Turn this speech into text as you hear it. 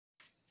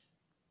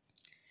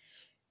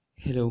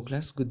Hello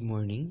class, good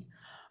morning.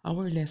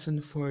 Our lesson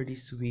for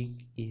this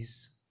week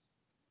is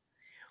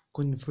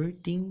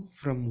converting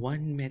from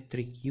one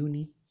metric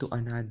unit to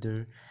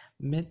another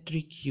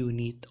metric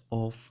unit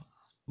of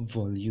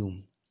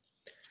volume.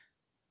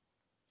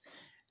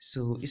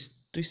 So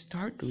to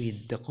start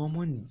with, the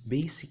common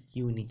basic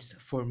units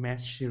for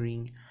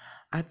measuring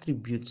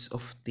attributes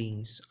of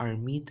things are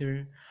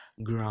meter,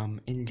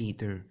 gram, and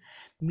liter.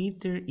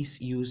 Meter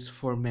is used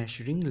for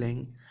measuring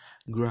length,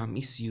 gram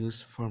is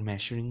used for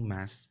measuring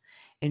mass,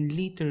 and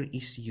liter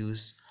is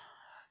used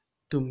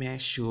to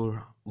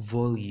measure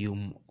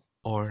volume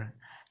or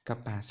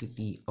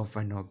capacity of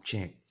an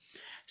object.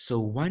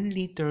 So 1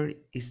 liter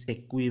is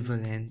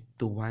equivalent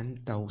to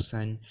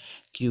 1,000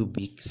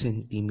 cubic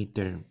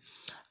centimeter.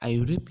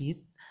 I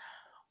repeat,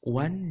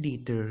 1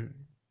 liter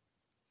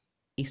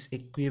is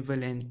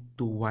equivalent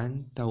to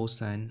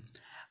 1,000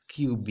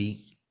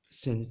 cubic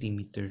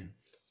centimeter.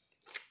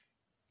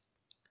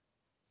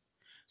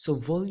 So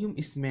volume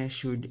is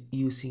measured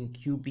using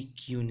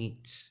cubic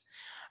units.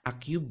 A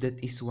cube that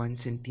is 1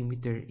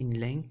 centimeter in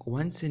length,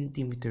 1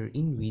 centimeter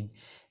in width,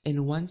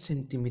 and 1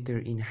 centimeter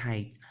in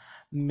height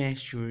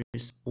measures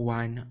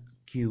 1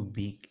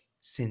 cubic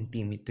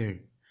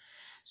centimeter.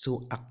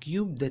 So a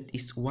cube that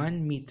is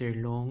 1 meter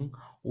long,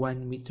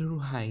 1 meter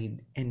wide,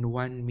 and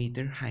 1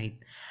 meter height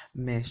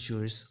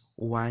measures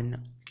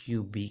 1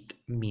 cubic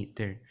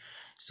meter.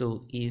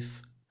 So if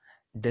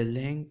the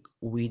length,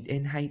 width,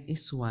 and height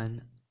is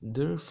 1,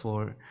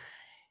 therefore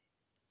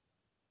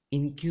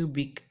in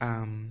cubic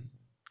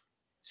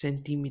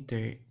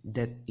centimeter,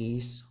 that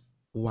is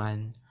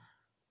 1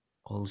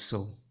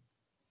 also.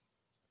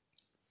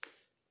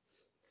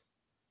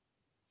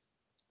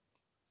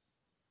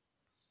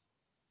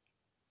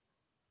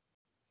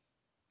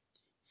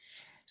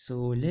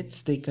 So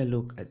let's take a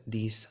look at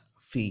these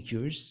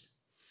figures.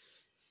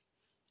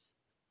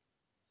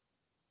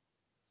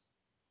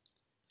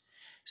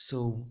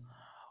 So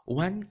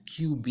 1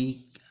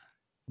 cubic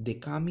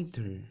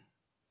decameter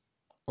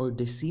or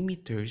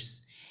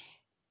decimeters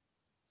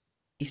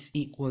is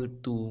equal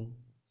to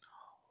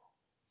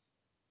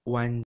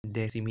 1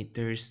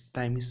 decimeters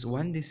times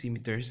 1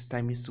 decimeters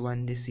times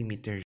 1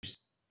 decimeters.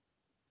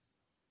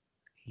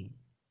 Okay,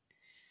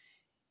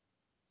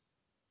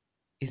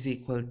 is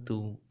equal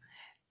to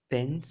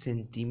 10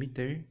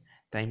 centimeter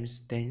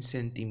times 10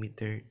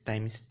 centimeter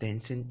times 10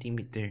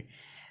 centimeter.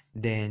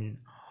 Then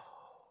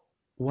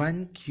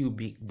 1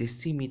 cubic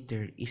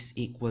decimeter is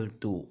equal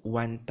to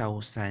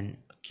 1,000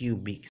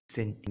 cubic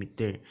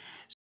centimeter.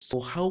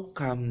 So how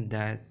come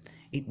that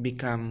it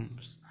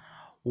becomes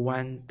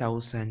 1,000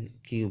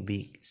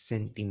 cubic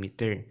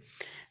centimeter?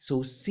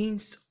 So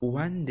since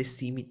 1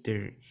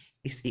 decimeter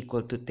is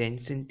equal to 10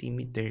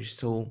 centimeters,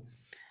 so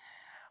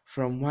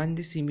from 1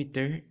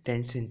 decimeter,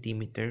 10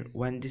 centimeter,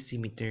 1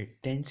 decimeter,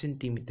 10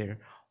 centimeter,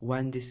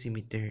 1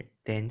 decimeter,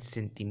 10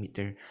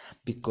 centimeter,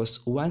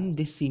 because 1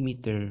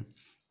 decimeter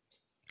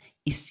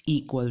is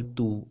equal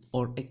to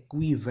or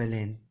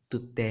equivalent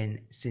to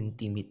 10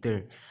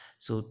 centimeter.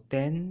 So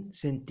 10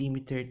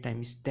 centimeter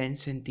times 10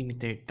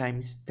 centimeter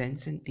times 10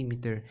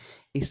 centimeter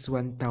is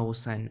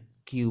 1,000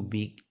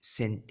 cubic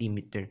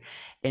centimeter.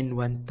 And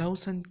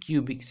 1,000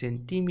 cubic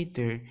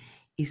centimeter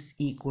is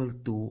equal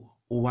to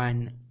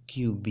 1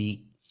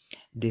 cubic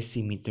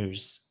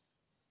decimeters.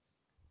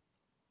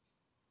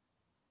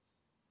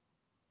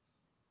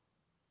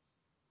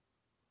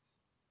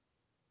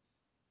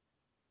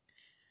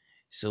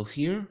 So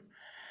here,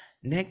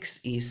 next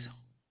is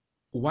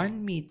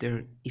 1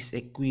 meter is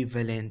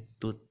equivalent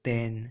to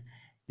 10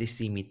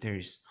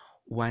 decimeters.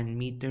 1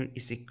 meter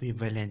is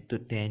equivalent to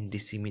 10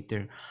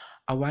 decimeter.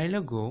 A while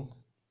ago,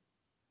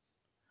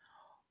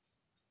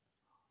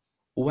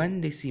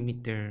 1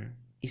 decimeter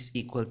is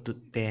equal to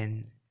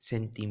 10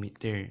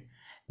 centimeter.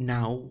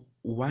 Now,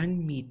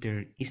 1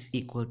 meter is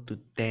equal to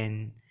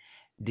 10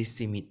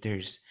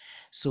 decimeters.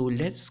 So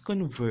let's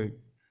convert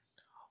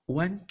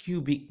 1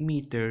 cubic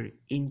meter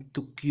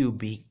into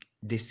cubic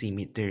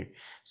decimeter.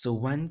 So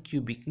 1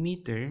 cubic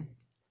meter,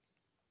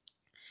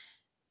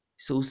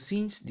 so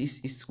since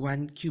this is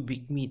 1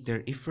 cubic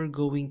meter, if we're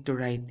going to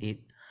write it,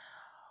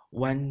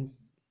 1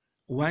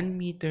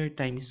 meter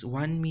times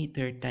 1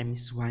 meter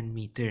times 1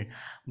 meter,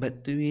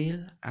 but we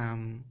will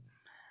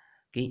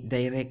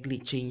directly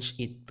change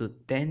it to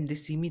 10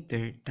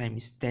 decimeter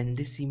times 10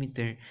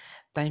 decimeter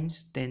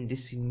times 10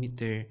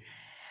 decimeter.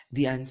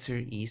 The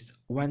answer is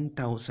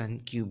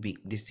 1,000 cubic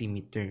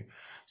decimeter.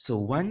 So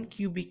 1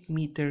 cubic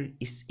meter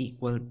is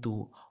equal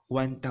to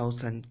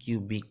 1,000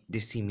 cubic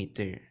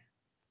decimeter.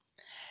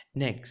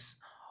 Next,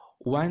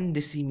 1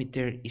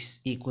 decimeter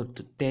is equal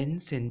to 10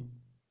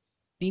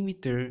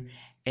 centimeter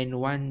and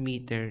 1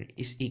 meter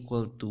is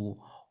equal to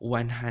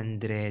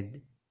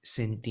 100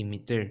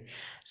 centimeter.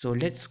 So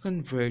let's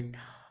convert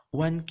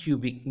 1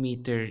 cubic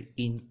meter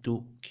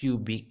into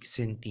cubic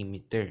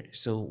centimeter.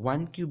 So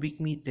 1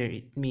 cubic meter,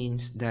 it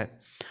means that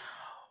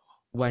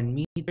 1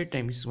 meter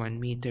times 1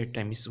 meter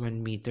times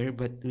 1 meter,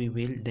 but we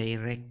will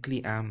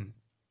directly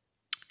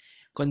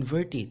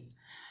convert it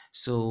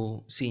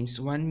So since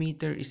 1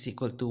 meter is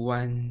equal to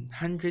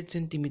 100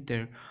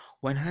 centimeter,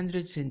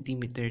 100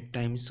 centimeter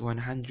times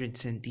 100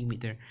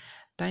 centimeter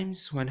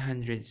times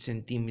 100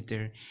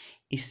 centimeter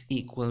is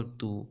equal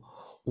to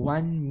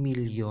 1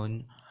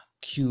 million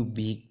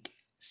cubic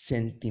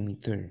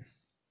centimeter.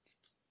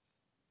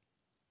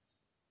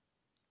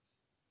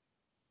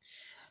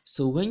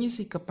 So when you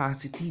say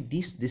capacity,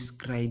 this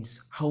describes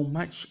how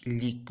much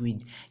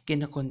liquid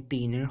can a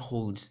container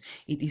holds.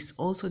 It is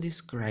also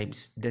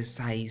describes the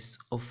size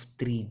of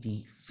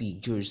 3D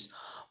figures.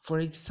 For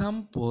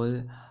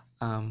example,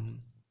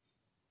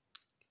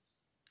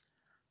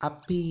 a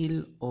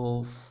pail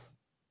of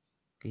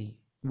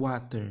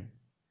water.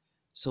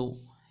 So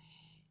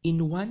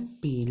in one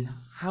pail,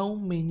 how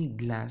many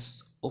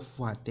glass of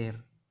water?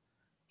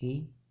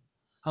 Okay?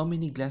 How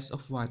many glass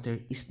of water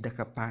is the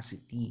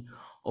capacity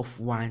of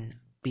one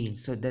pail?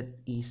 So that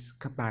is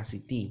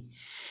capacity.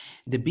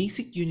 The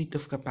basic unit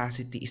of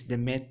capacity is the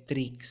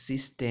metric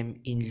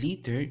system in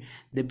liter.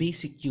 The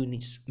basic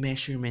units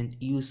measurement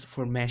used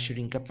for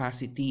measuring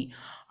capacity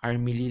are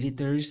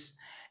milliliters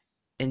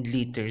and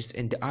liters,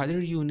 and the other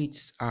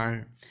units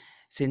are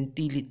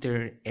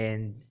centiliter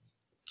and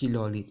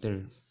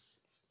kiloliter.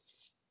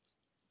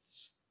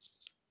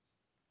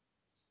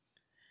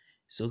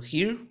 So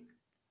here,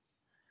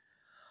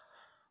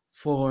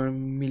 for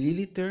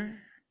milliliter,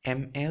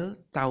 ml,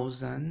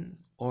 thousand,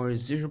 or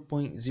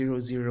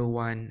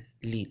 0.001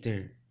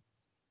 liter.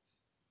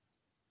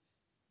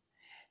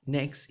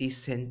 Next is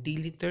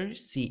centiliter,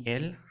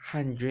 cl,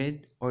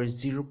 100, or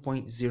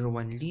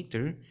 0.01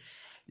 liter.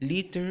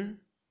 Liter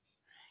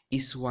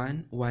is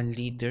 1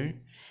 liter.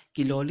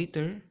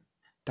 Kiloliter,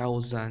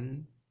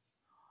 1000,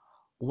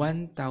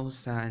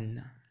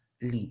 1000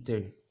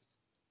 liter.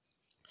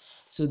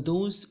 So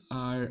those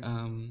are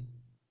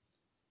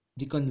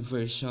the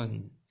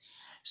conversion.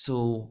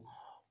 So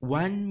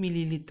 1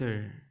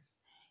 milliliter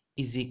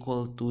is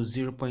equal to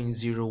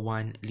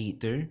 0.01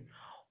 liter.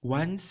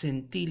 1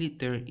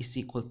 centiliter is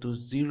equal to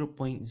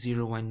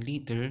 0.01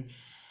 liter.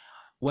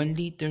 1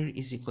 liter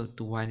is equal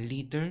to 1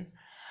 liter.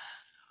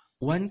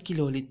 1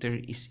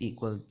 kiloliter is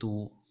equal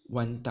to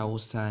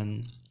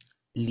 1000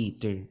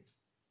 liter.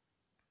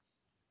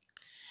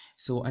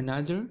 So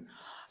another,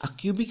 a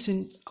cubic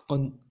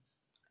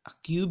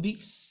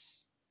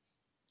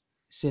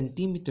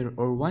centimeter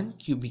or 1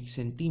 cubic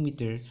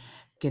centimeter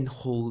can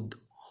hold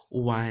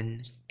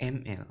 1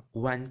 ml.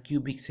 1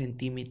 cubic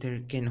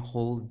centimeter can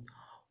hold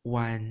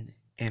 1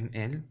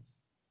 ml.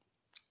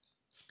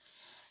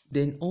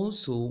 Then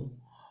also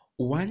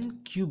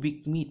 1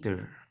 cubic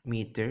meter.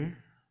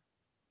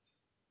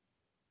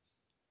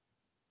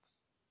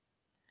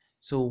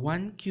 So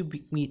 1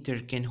 cubic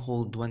meter can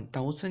hold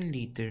 1000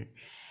 liter,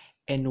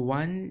 and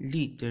 1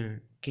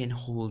 liter can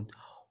hold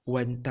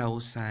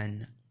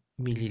 1000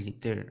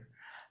 milliliter.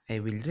 I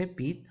will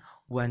repeat,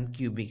 1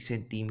 cubic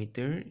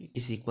centimeter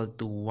is equal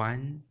to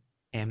 1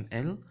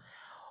 ml,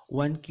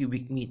 1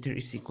 cubic meter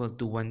is equal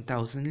to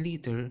 1000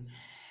 liter,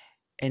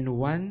 and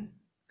 1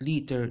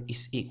 liter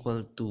is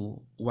equal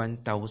to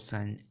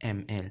 1000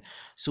 ml.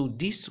 So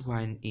this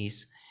one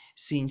is,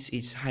 since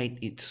its height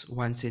is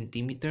 1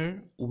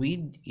 centimeter,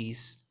 width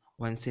is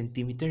 1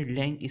 centimeter,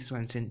 length is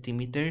 1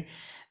 centimeter,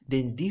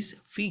 then this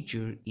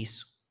figure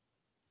is,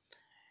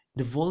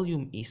 the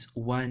volume is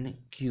 1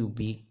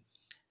 cubic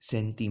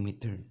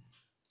centimeter.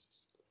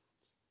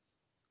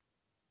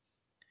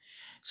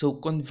 So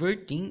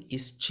converting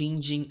is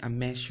changing a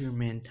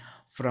measurement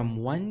from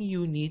one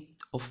unit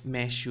of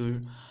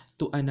measure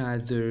to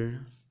another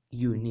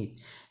unit.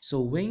 So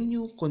when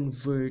you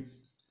convert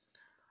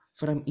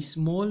from a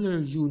smaller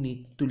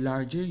unit to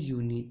larger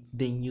unit,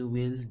 then you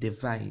will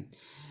divide.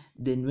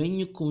 Then when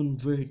you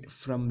convert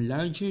from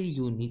larger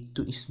unit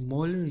to a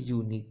smaller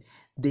unit,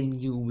 then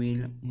you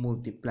will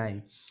multiply.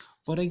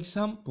 For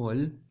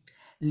example,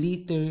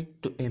 liter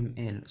to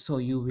ml, so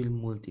you will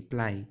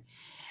multiply.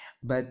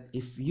 But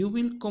if you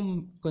will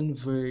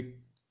convert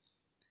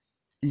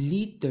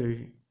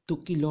liter to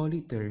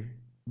kiloliter,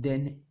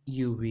 then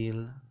you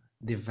will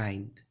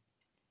divide.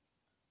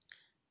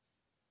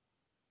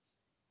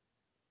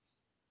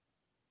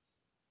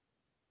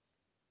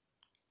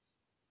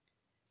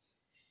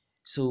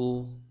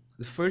 So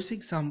the first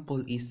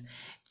example is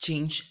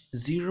change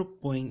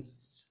 0.5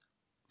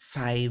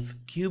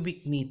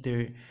 cubic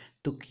meter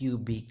to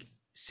cubic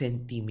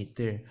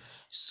centimeter.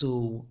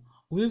 So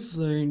we've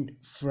learned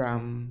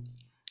from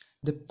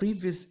the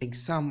previous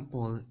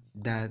example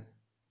that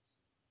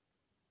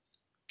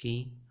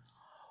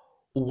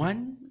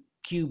 1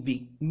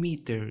 cubic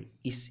meter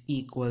is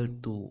equal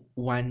to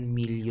 1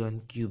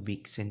 million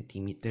cubic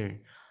centimeter.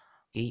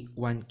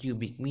 1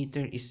 cubic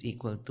meter is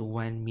equal to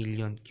 1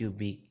 million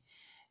cubic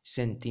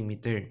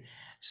centimeter.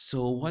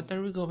 So what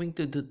are we going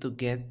to do to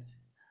get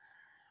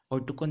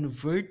or to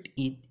convert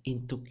it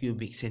into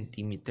cubic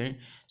centimeter?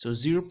 So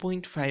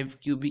 0.5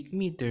 cubic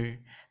meter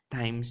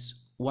times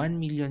 1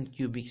 million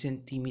cubic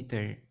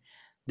centimeter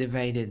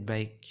divided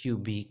by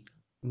cubic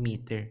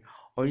meter,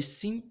 or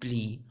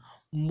simply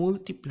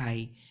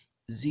multiply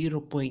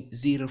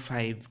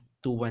 0.05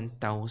 to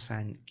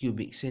 1,000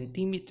 cubic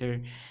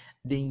centimeter,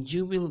 then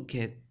you will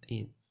get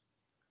it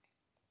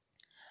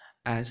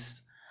as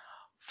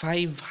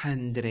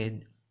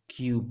 500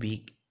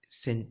 cubic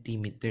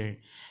centimeter.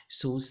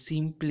 So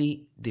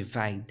simply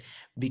divide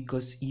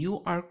because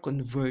you are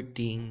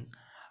converting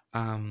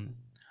um,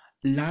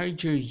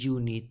 larger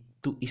unit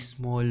to a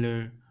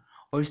smaller,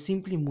 or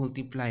simply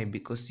multiply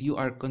because you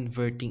are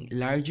converting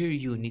larger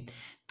unit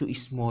to a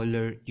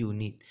smaller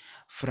unit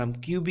from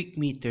cubic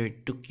meter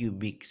to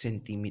cubic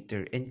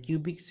centimeter, and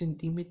cubic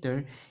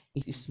centimeter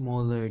is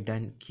smaller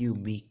than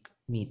cubic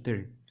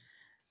meter.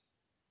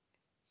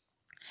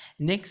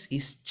 Next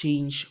is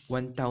change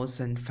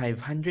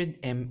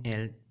 1500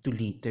 ml to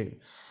liter.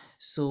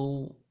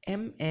 So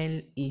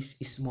ml is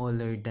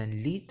smaller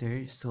than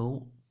liter,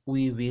 so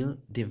we will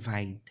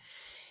divide.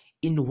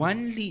 In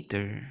 1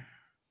 liter,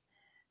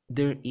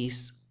 there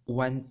is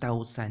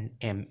 1000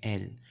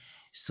 ml.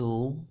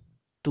 So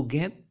to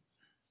get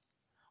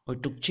or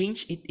to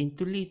change it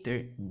into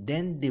liter,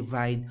 then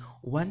divide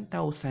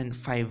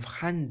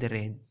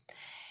 1500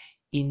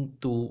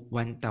 into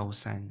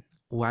 1000.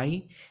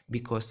 Why?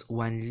 Because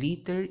 1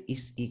 liter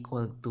is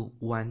equal to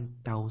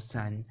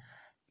 1000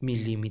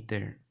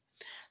 millimeter.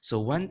 So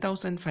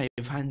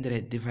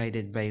 1500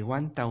 divided by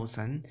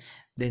 1000,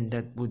 then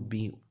that would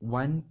be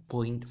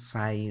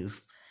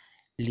 1.5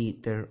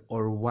 liter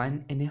or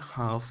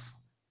 1.5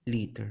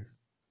 liter.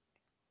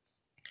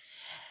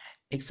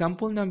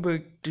 Example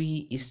number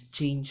 3 is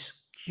change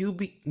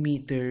cubic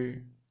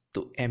meter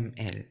to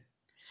ml.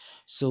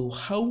 So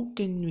how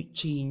can we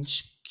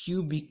change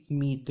cubic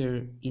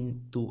meter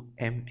into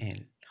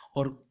ml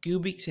or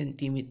cubic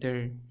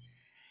centimeter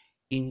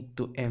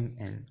into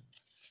ml?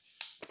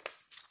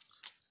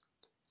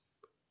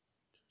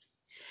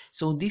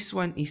 So this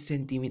one is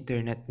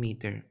centimeter, not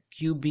meter.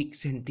 Cubic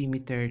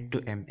centimeter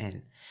to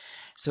ml.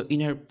 So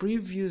in our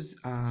previous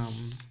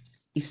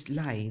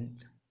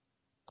slide,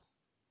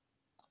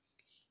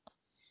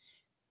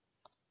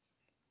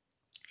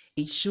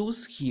 it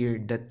shows here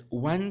that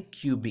 1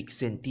 cubic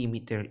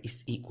centimeter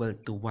is equal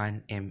to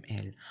 1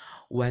 ml.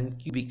 1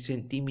 cubic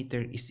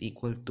centimeter is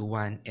equal to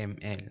 1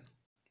 ml.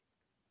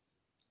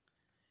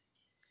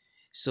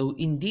 So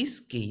in this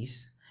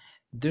case,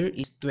 there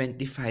is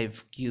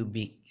 25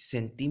 cubic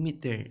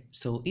centimeter.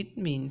 So it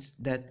means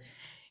that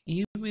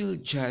you will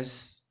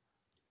just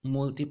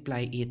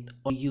multiply it,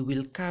 or you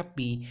will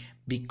copy,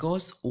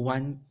 because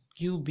 1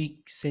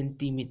 cubic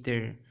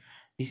centimeter,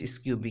 this is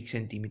cubic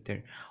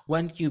centimeter,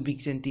 1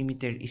 cubic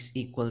centimeter is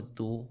equal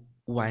to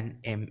 1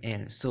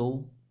 ml.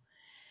 So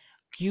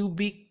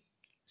cubic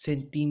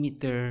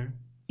centimeter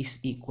is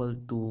equal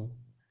to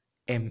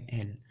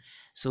ml.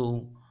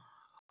 So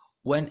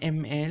 1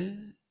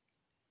 ml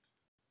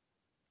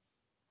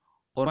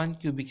or 1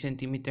 cubic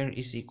centimeter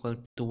is equal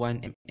to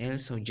 1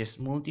 ml. So just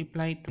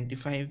multiply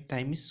 25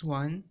 times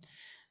 1,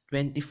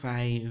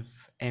 25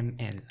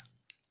 ml.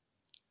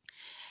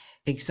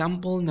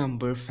 Example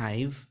number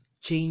 5,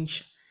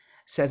 change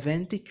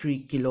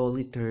 73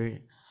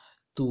 kiloliter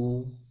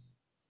to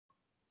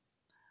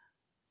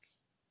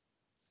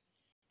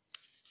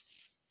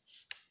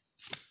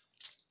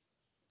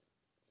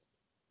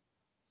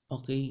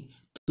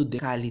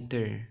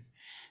decaliter.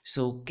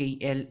 So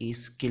KL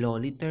is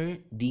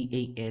kiloliter,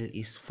 DAL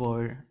is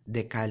for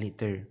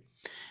decaliter.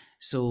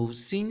 So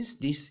since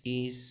this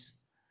is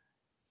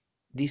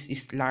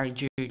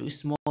larger to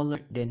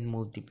smaller, then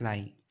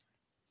multiply.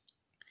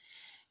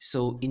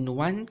 So in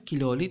 1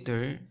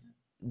 kiloliter,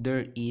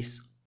 there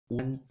is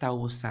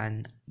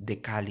 1000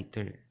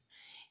 decaliter.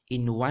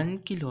 In 1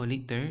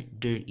 kiloliter,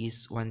 there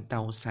is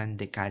 1000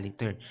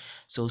 decaliter.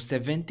 So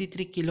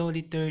 73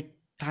 kiloliter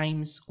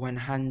times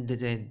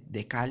 100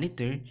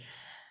 decaliter,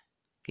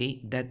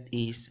 okay, that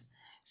is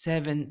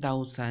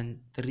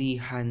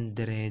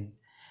 7,300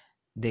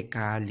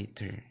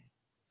 decaliter.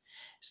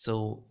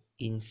 So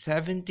in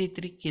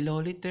 73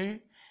 kiloliter,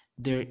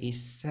 there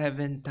is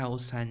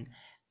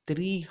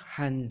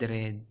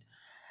 7,300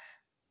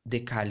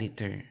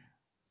 decaliter.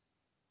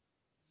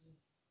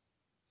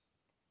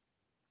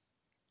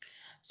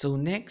 So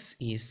next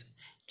is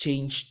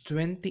change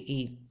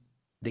 28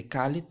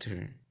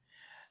 decaliter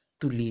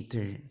to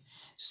liter.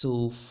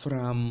 So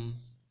from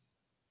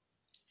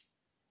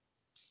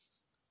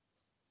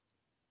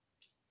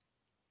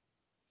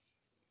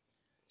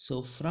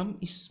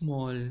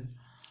small,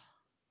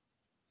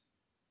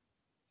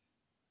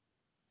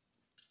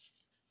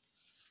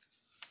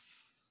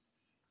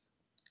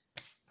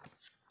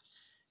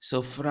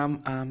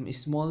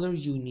 smaller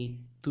unit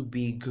to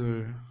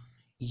bigger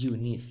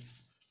unit.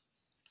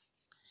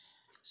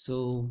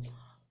 So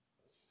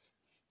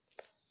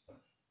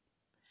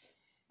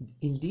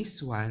in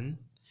this one,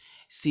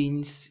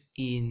 since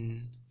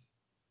in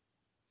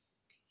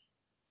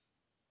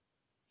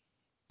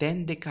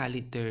 10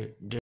 decaliter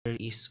there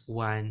is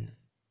 1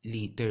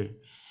 liter,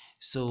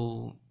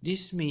 so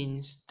this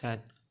means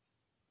that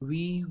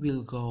we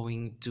will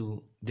going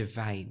to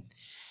divide.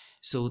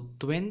 So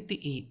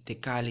 28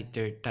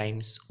 decaliter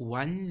times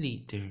 1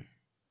 liter,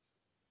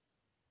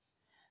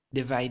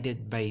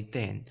 divided by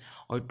 10,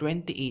 or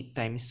 28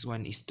 times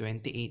 1 is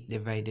 28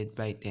 divided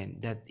by 10,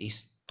 that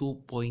is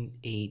 2.8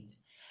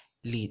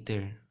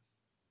 liter.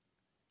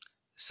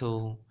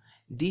 So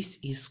this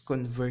is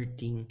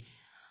converting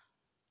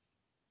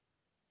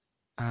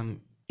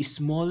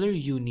smaller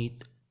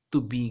unit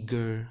to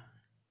bigger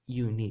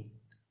unit.